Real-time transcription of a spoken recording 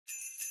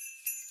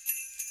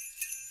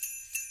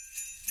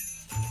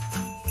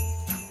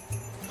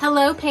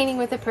Hello, Painting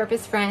with a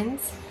Purpose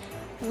friends.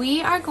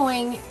 We are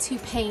going to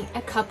paint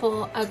a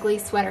couple ugly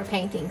sweater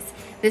paintings.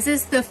 This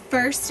is the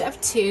first of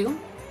two.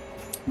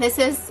 This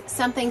is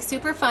something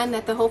super fun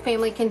that the whole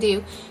family can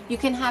do. You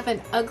can have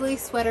an ugly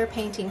sweater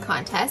painting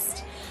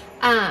contest.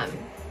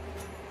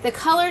 The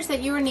colors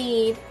that you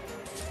need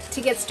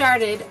to get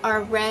started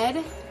are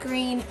red,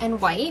 green,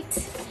 and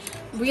white.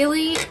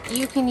 Really,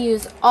 you can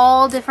use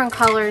all different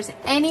colors,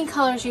 any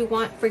colors you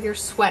want for your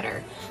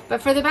sweater.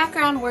 But for the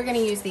background, we're going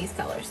to use these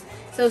colors.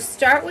 So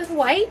start with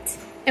white,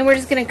 and we're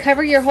just going to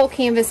cover your whole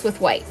canvas with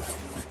white.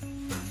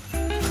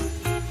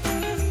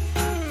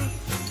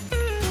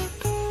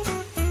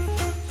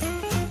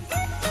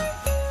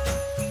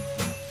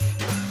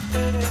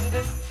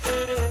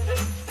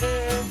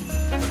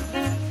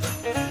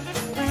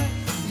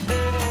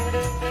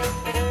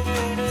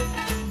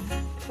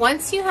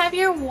 Once you have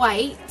your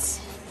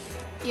white,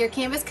 your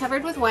canvas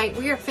covered with white,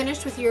 we are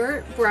finished with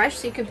your brush,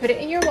 so you can put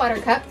it in your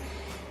water cup,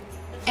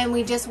 and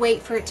we just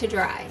wait for it to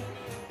dry.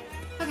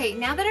 Okay,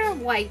 now that our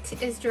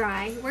white is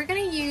dry, we're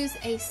going to use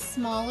a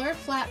smaller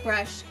flat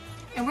brush,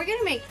 and we're going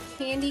to make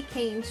candy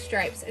cane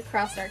stripes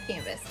across our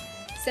canvas.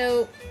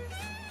 So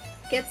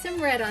get some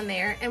red on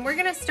there, and we're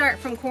going to start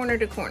from corner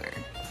to corner.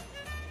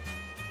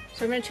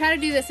 So we're going to try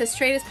to do this as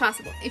straight as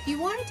possible. If you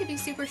want it to be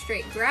super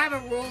straight, grab a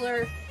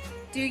ruler,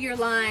 do your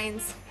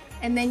lines,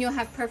 and then you'll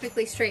have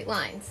perfectly straight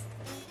lines.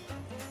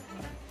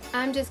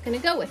 I'm just going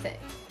to go with it.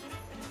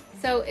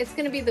 So it's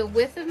going to be the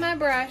width of my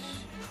brush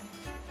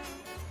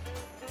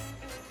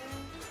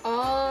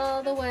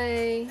all the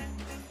way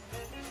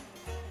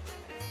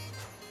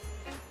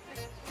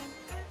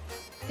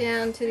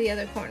down to the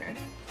other corner.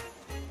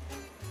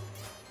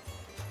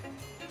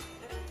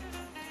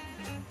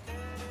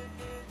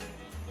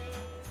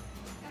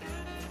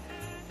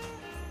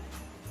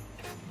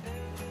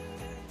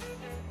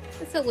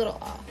 It's a little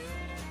off.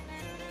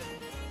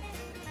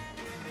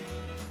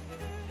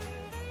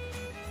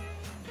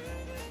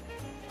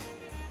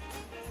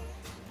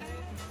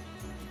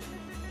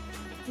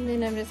 And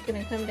then I'm just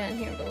going to come down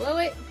here below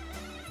it.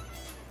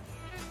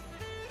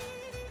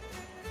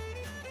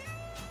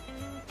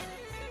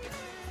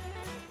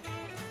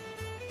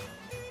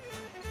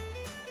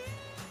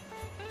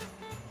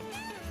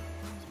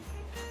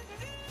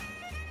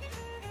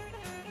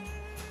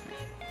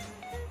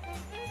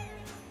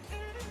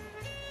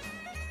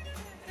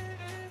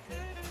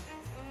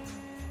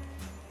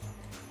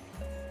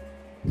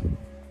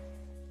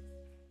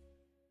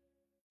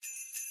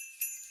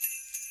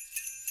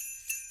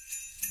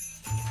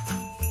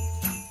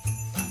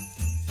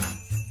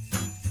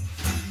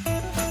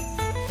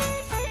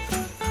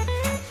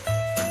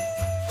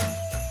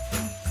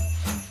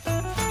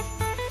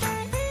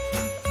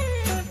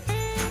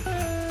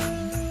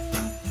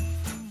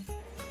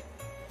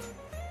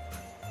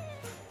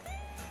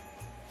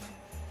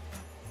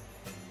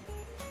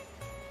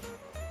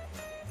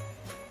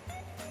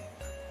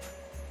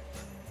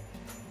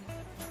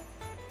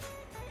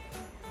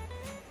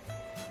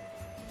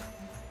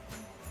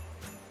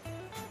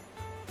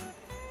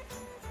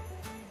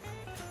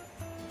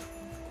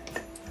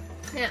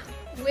 Now,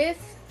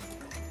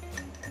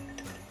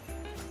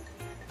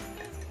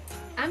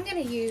 I'm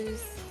going to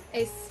use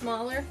a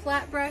smaller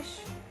flat brush.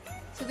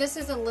 So this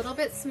is a little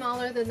bit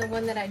smaller than the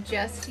one that I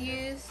just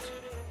used.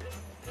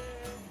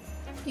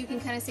 You can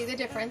kind of see the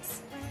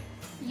difference.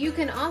 You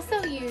can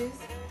also use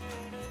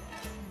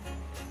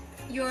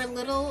your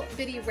little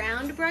bitty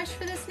round brush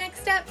for this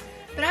next step,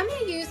 but I'm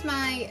going to use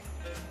my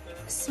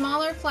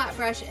smaller flat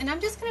brush, and I'm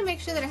just going to make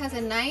sure that it has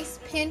a nice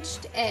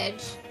pinched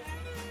edge.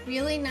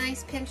 Really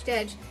nice pinched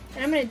edge,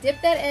 and I'm going to dip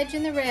that edge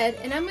in the red,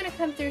 and I'm going to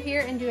come through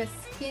here and do a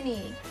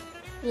skinny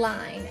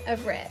line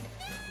of red.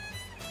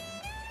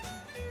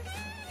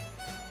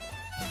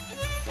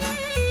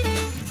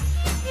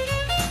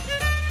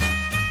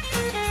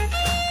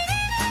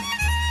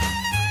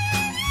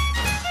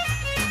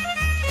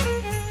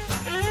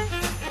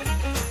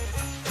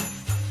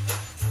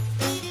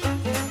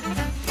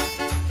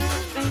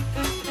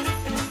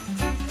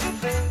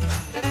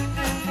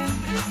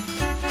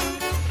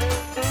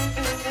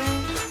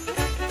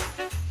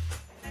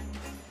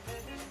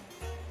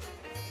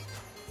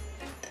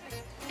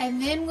 And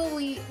then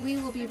we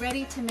will be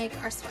ready to make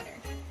our sweater.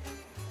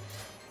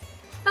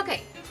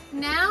 Okay,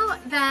 now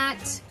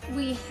that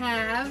we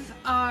have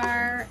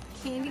our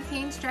candy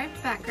cane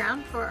striped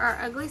background for our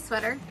ugly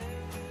sweater,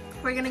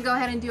 we're gonna go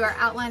ahead and do our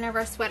outline of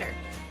our sweater.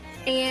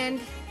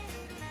 And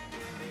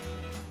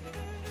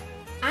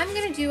I'm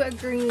gonna do a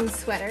green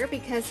sweater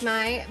because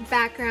my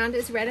background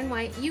is red and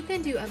white. You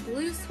can do a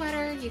blue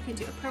sweater, you can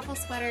do a purple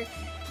sweater.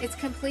 It's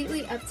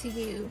completely up to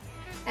you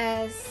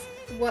as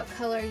what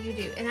color you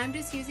do. And I'm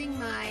just using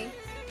my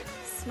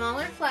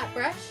smaller flat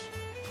brush,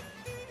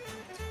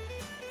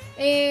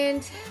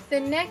 and the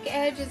neck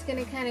edge is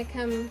going to kind of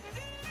come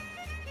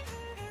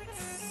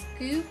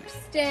scoops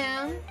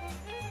down,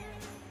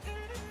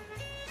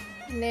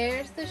 and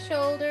there's the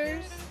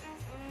shoulders,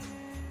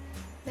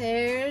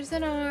 there's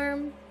an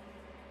arm,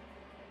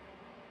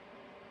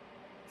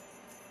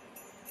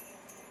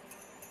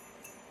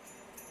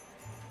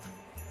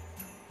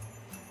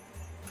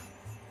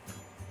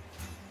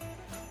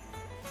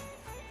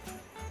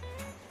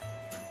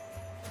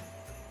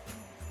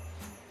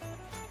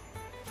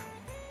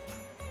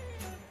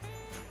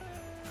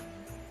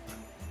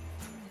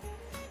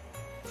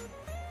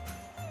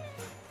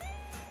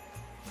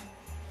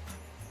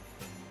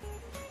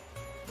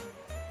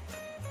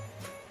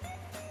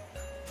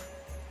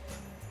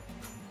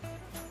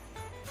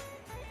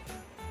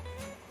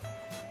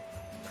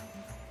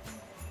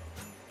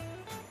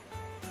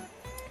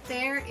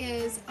 there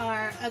is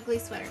our ugly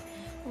sweater.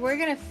 We're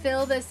gonna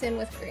fill this in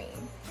with green.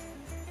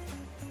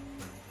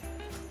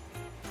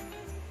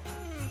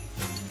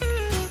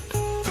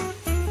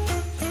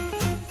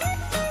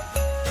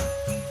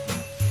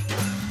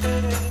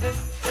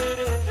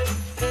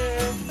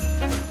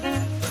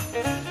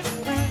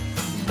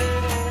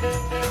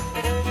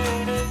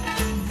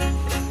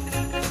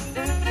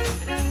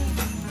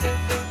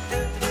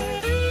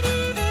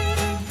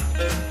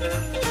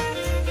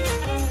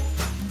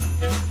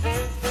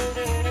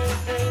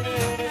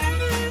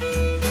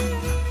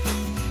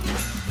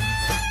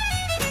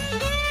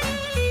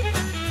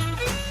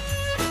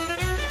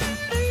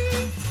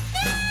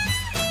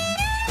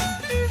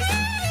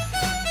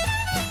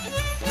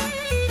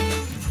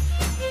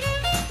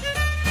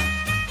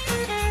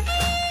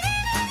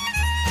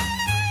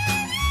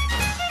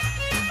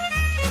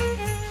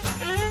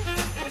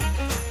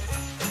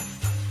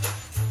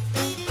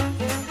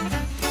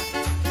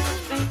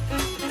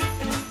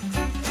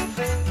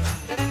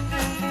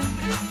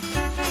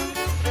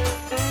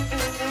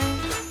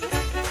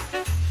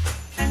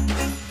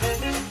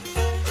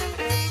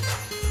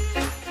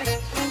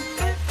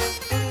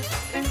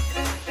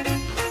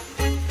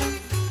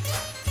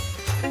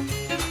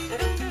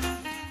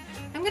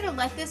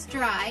 Let this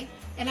dry,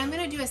 and I'm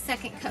going to do a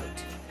second coat.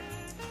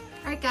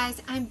 Alright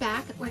guys, I'm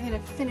back. We're going to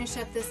finish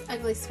up this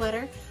ugly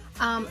sweater.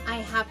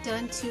 I have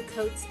done 2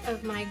 coats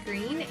of my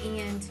green,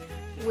 and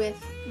with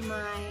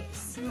my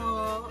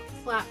small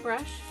flat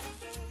brush,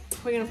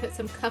 we're going to put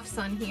some cuffs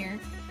on here.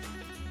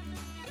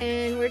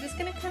 And we're just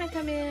going to kind of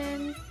come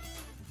in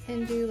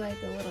and do like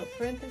a little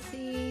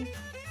parenthesis.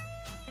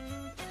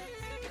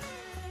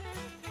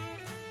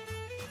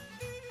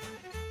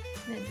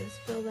 And just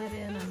fill that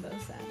in on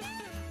both sides.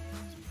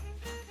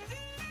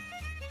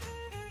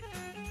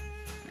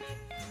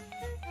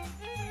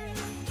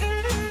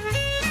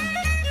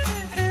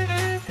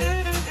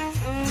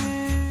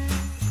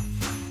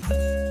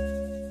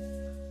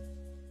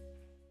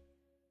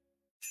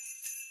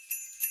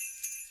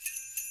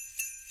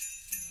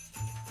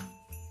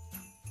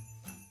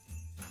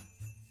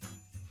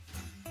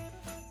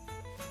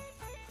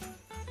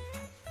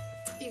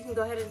 You can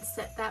go ahead and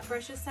set that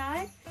brush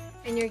aside,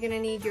 and you're going to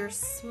need your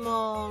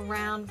small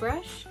round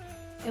brush,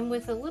 and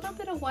with a little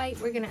bit of white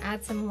we're going to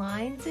add some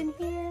lines in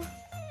here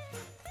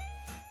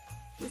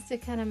just to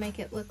kind of make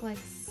it look like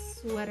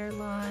sweater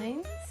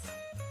lines.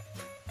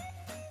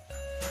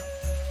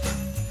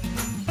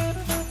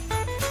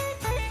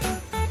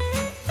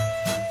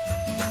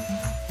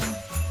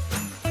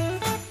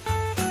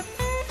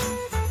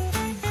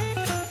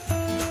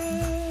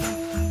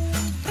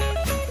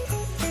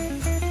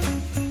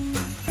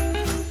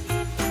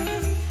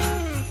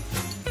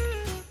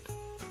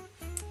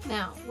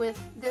 Now, with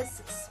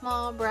this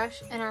small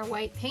brush and our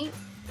white paint,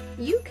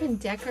 you can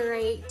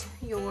decorate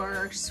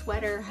your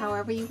sweater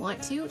however you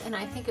want to, and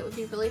I think it would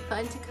be really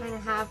fun to kind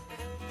of have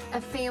a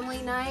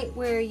family night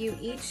where you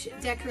each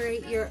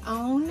decorate your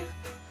own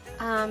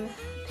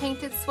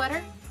painted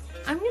sweater.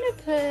 I'm going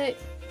to put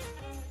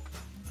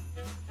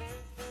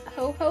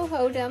ho ho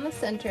ho down the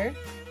center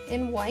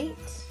in white.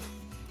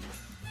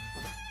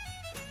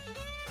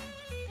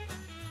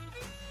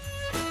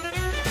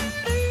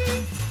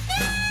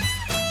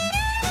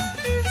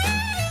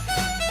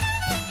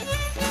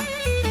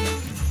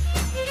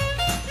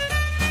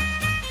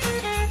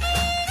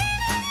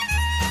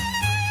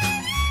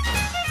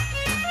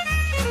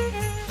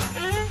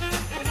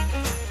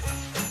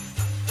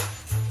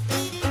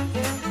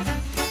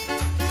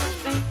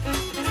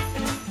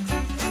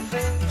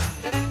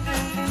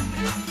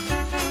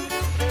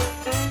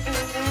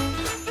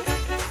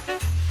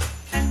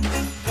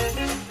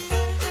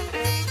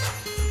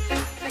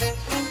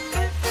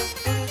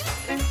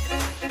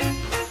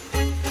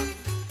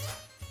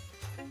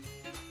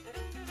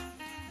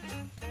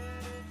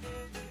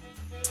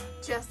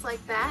 Just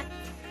like that.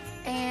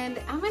 And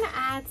I'm going to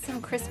add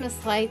some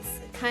Christmas lights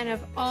kind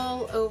of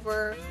all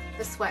over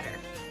the sweater.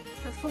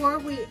 Before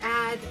we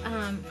add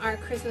our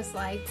Christmas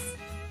lights,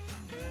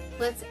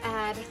 let's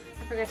add,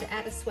 I forgot to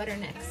add a sweater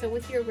neck. So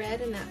with your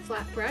red and that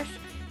flat brush,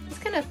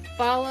 just kind of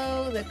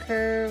follow the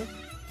curve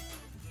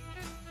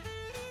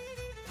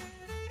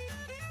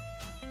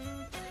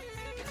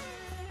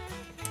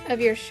of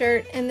your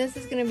shirt, and this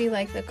is going to be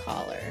like the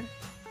collar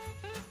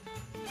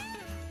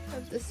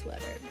of the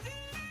sweater.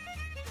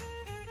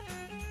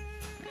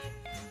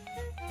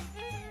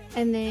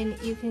 And then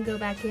you can go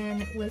back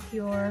in with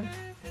your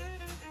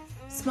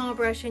small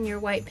brush and your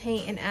white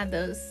paint and add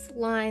those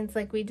lines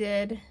like we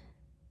did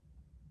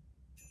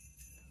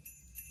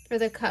for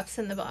the cuffs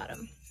in the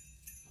bottom.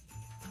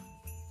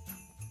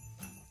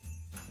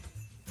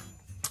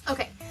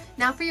 Okay,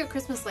 now for your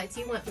Christmas lights,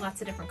 you want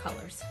lots of different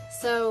colors.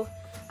 So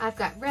I've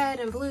got red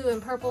and blue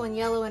and purple and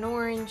yellow and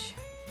orange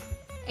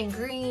and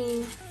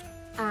green.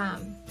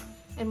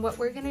 And what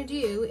we're gonna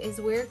do is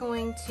we're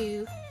going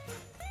to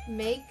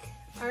make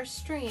our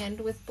strand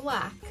with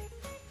black,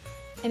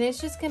 and it's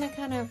just gonna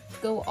kind of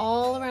go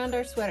all around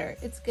our sweater.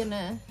 It's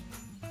gonna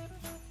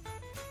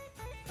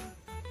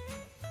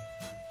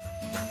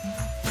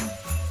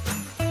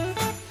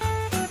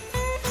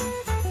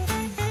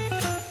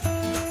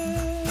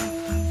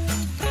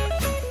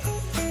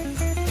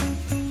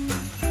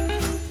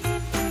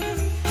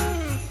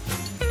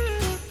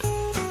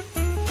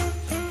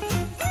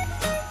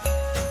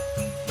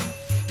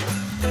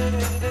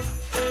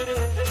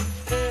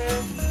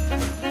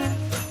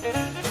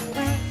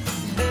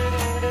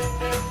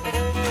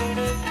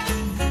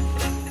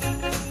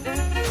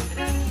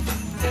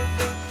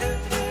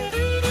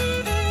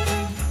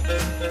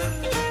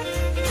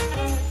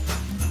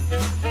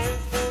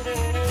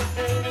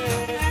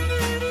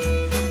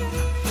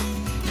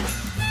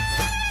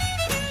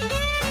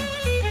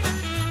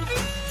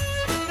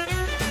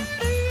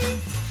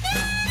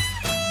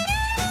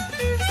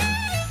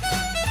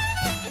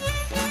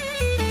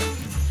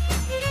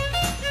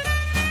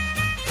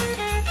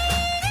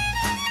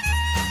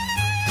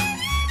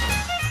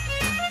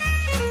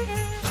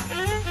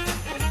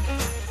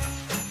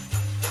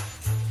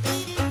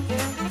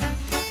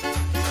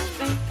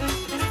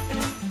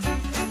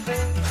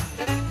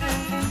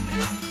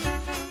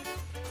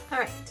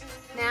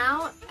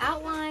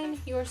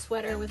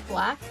sweater with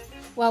black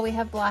while we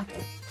have black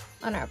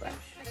on our brush.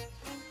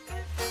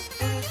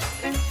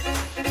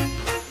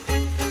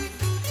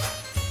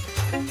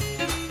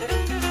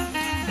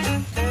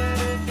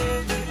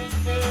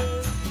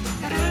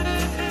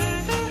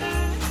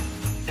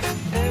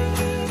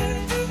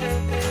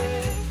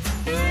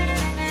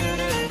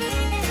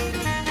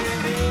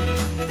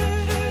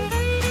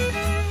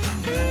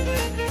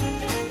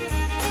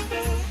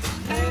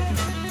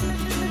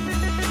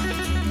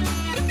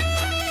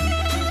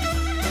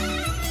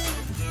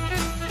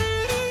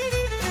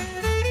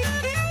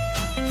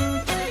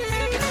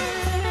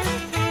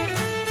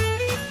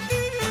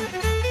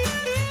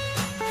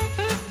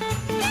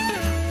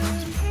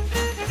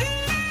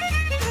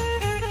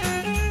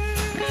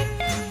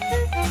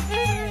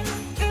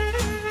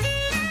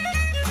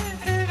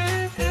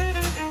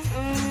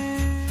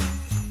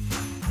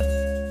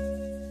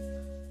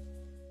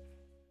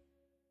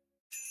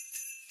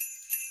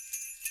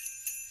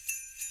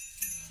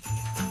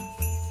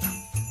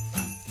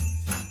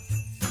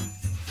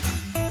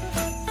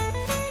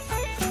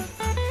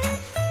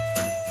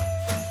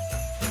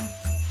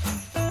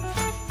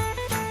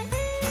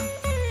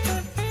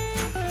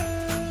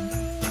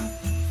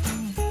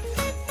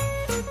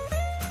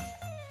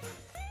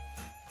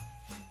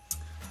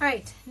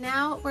 Alright,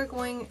 now we're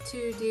going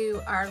to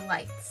do our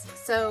lights.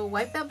 So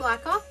wipe that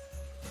black off,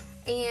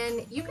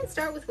 and you can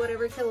start with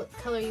whatever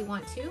color you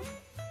want to.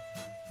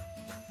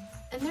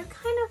 And they're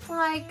kind of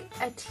like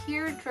a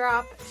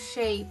teardrop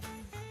shape.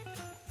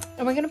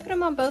 And we're going to put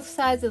them on both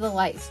sides of the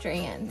light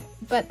strand,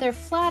 but they're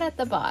flat at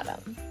the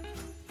bottom.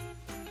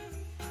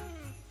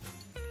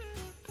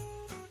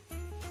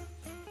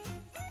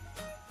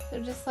 So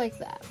just like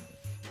that.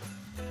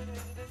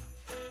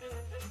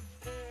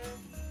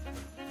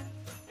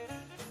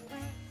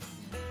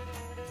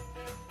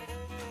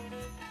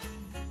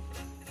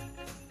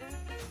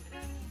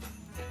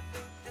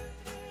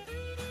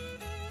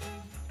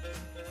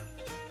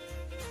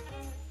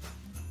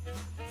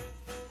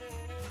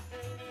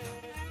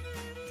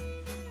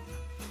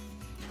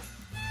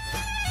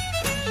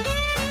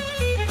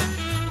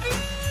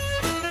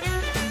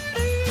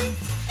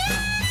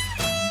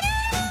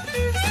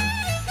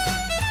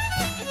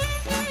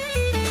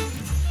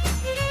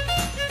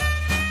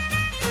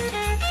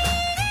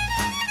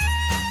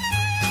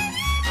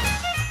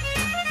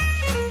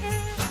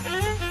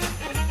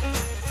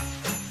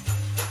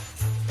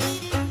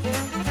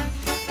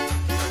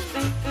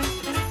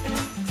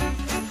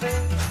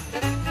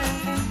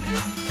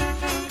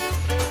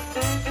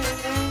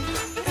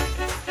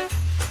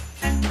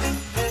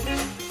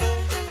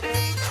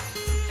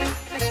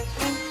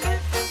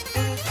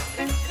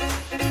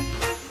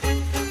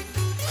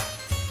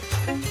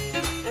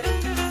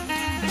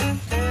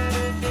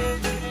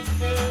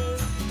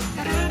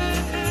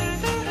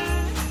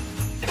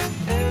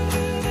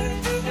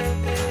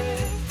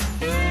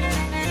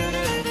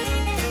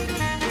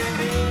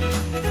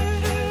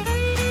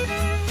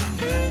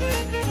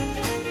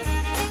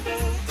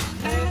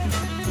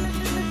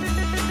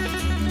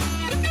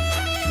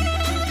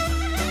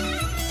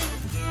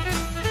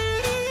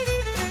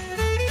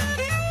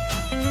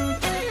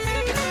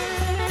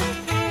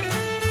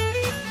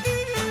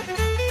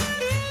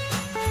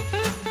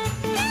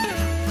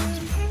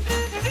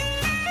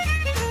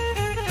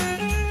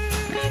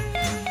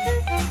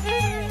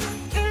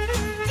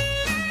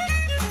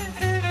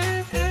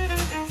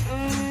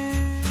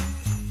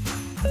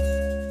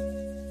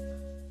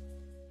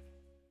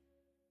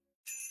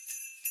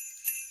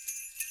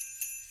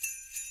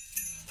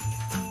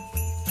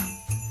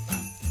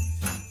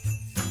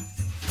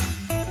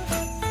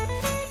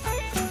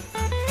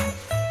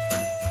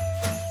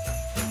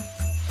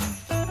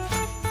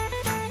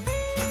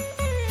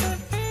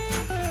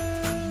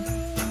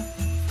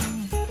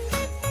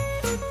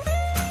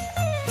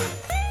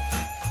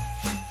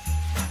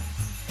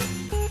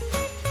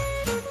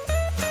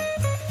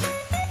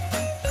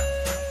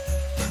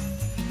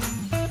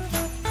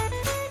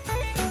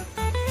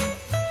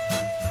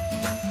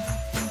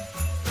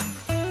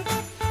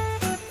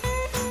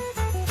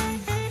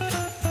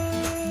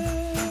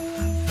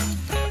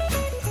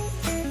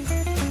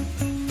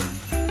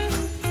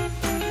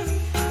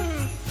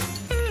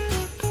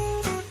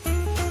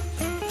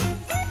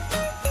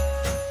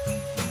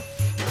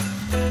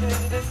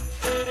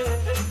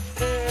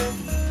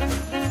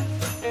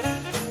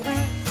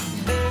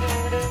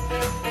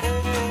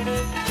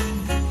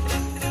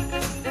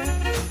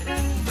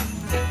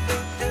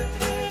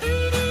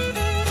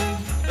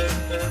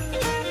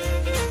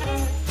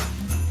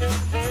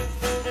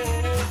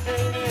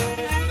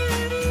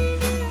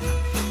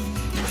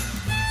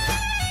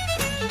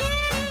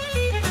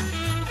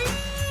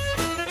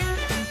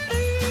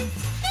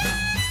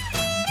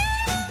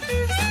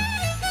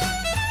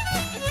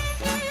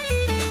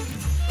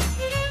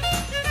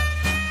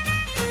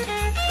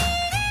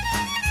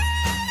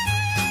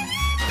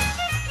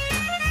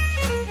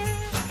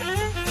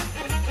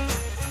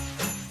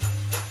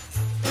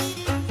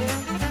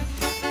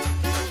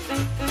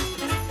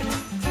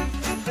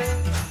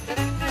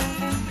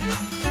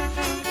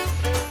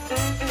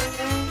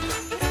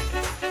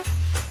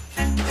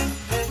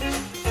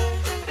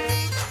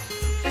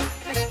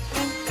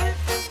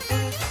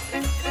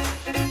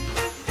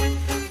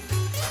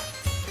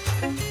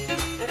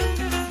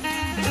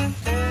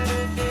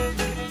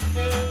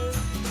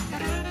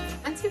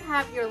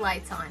 have your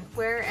lights on.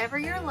 Wherever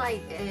your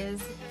light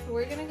is,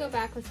 we're gonna go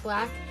back with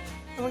black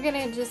and we're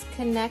gonna just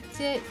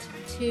connect it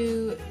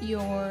to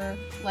your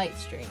light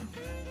string.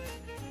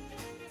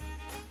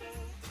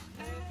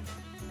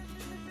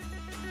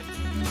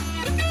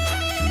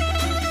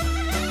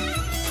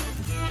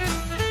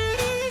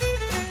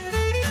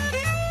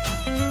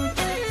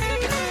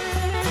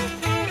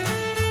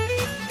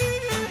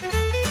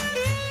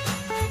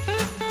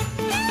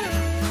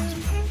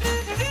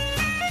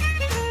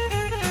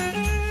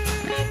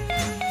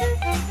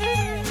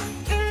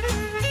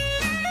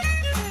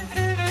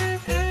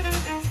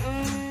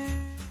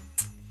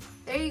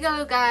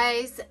 Go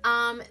guys,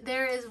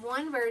 there is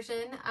one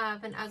version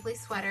of an ugly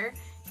sweater.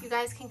 You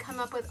guys can come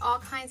up with all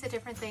kinds of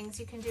different things.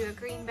 You can do a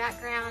green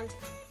background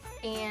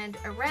and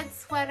a red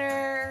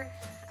sweater.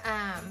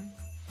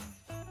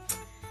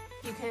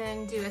 You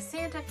can do a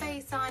Santa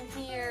face on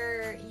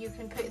here. You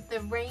can put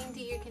the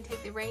reindeer, you can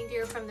take the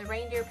reindeer from the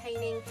reindeer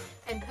painting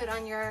and put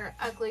on your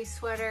ugly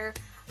sweater.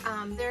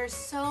 There's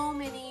so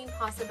many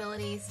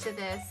possibilities to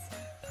this.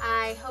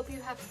 I hope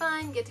you have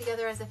fun, get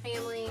together as a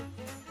family,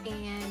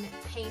 and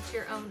paint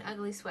your own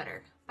ugly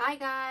sweater. Bye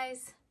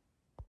guys!